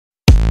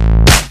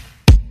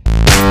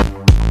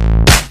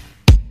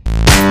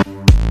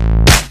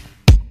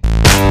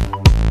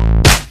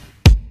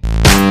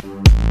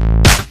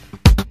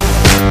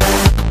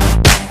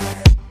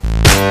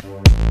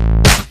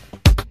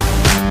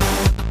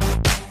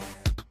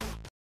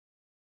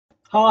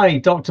Hi,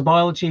 Dr.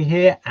 Biology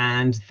here,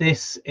 and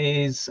this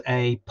is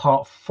a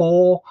part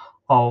 4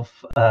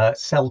 of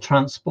cell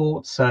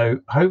transport. So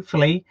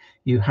hopefully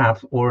you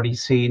have already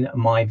seen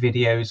my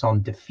videos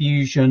on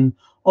diffusion,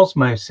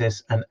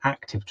 osmosis and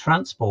active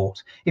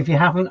transport. If you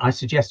haven't, I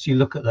suggest you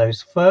look at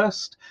those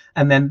first,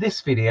 and then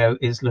this video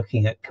is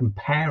looking at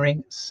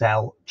comparing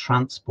cell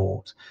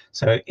transport.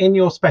 So in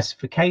your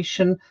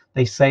specification,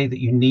 they say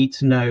that you need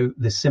to know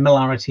the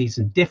similarities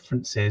and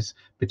differences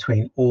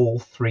between all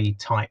three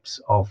types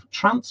of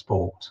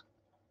transport.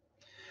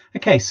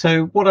 Okay,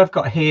 so what I've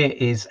got here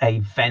is a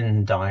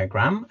Venn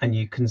diagram, and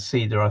you can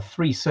see there are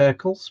three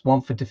circles, one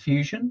for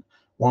diffusion,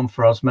 one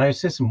for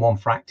osmosis and one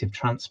for active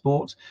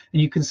transport,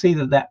 and you can see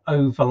that they're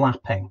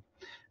overlapping.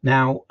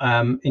 Now,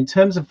 in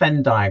terms of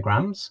Venn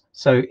diagrams,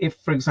 so if,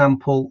 for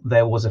example,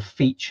 there was a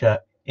feature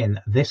in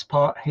this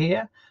part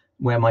here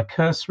where my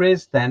cursor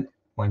is, then,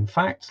 well, in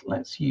fact,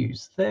 let's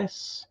use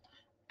this.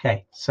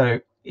 Okay, so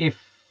if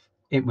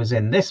it was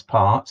in this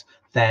part,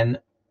 then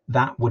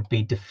that would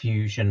be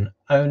diffusion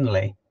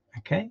only.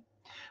 Okay,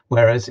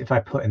 whereas if I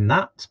put in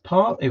that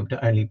part, it would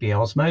only be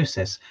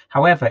osmosis.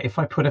 However, if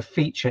I put a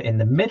feature in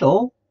the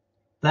middle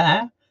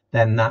there,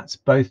 then that's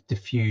both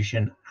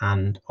diffusion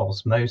and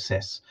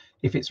osmosis.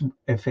 If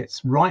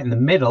it's right in the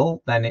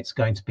middle, then it's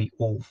going to be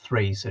all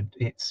three. So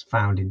it's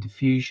found in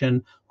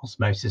diffusion,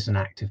 osmosis and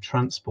active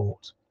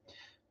transport.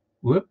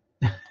 Whoop.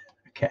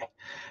 Okay,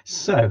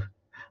 so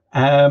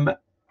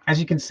as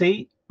you can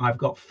see, I've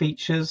got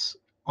features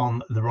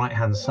on the right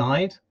hand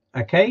side.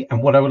 Okay,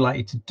 and what I would like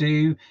you to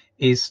do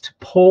is to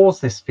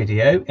pause this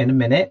video in a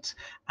minute,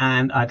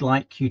 and I'd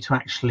like you to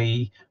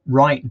actually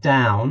write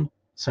down,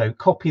 so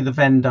copy the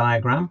Venn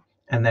diagram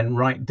and then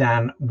write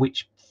down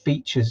which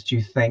features do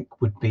you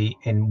think would be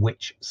in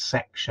which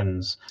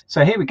sections.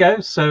 So here we go.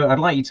 So I'd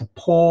like you to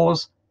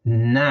pause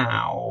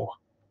now.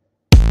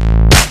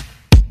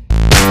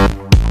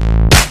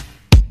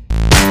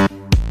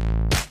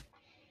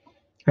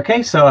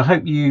 Okay, so I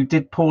hope you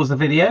did pause the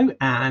video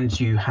and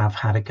you have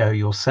had a go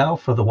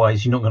yourself.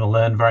 Otherwise, you're not going to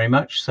learn very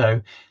much.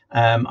 So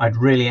I'd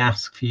really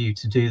ask for you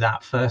to do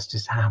that first,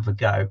 is to have a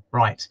go.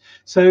 Right,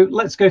 so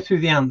let's go through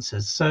the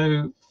answers.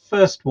 So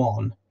first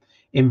one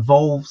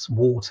involves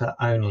water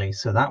only.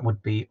 So that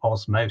would be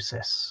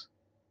osmosis.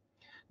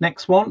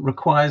 Next one,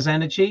 requires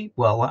energy.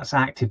 Well, that's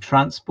active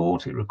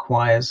transport. It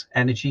requires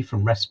energy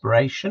from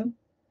respiration.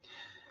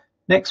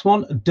 Next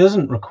one,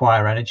 doesn't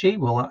require energy.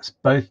 Well, that's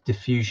both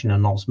diffusion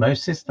and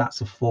osmosis.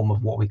 That's a form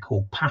of what we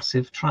call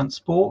passive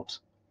transport.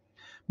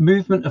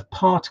 Movement of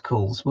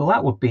particles. Well,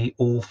 that would be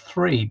all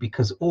three,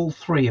 because all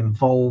three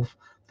involve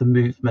the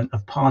movement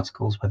of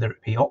particles, whether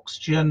it be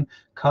oxygen,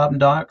 carbon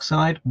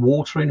dioxide,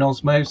 water in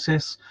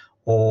osmosis,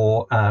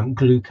 or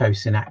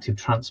glucose in active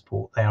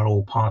transport. They are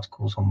all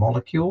particles or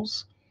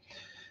molecules.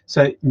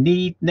 So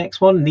next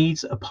one,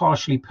 needs a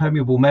partially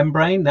permeable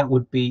membrane. That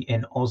would be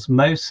in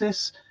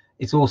osmosis.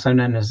 It's also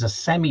known as a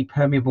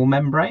semi-permeable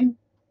membrane.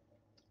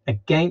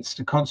 Against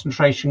a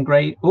concentration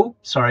grade,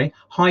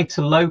 high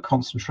to low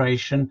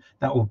concentration,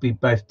 that will be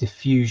both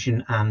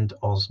diffusion and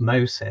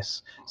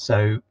osmosis.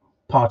 So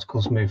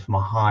particles move from a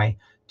high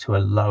to a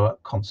lower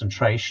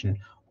concentration,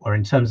 or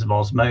in terms of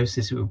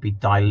osmosis, it would be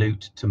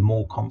dilute to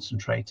more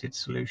concentrated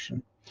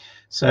solution.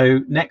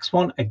 So next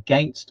one,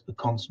 against a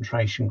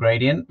concentration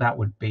gradient, that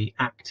would be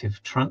active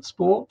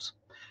transport.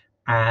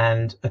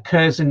 And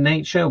occurs in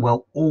nature,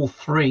 well, all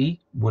three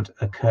would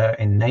occur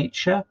in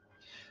nature.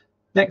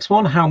 Next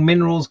one, how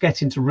minerals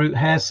get into root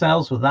hair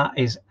cells, well, that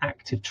is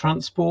active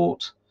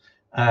transport.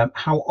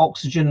 How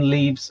oxygen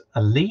leaves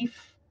a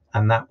leaf,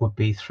 and that would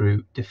be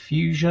through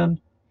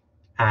diffusion.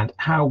 And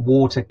how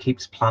water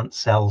keeps plant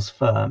cells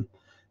firm,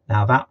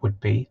 now that would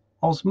be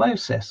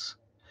osmosis.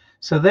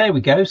 So there we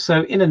go.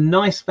 So in a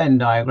nice Venn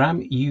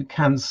diagram, you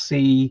can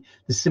see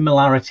the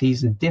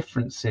similarities and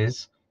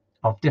differences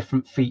of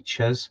different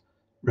features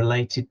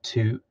related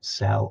to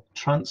cell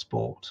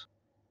transport.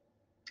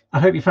 I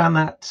hope you found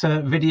that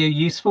video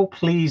useful.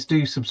 Please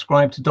do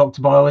subscribe to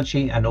Dr.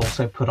 Biology and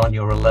also put on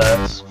your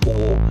alerts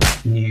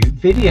for new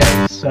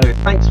videos. So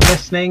thanks for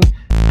listening,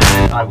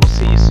 and I will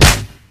see you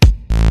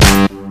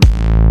soon.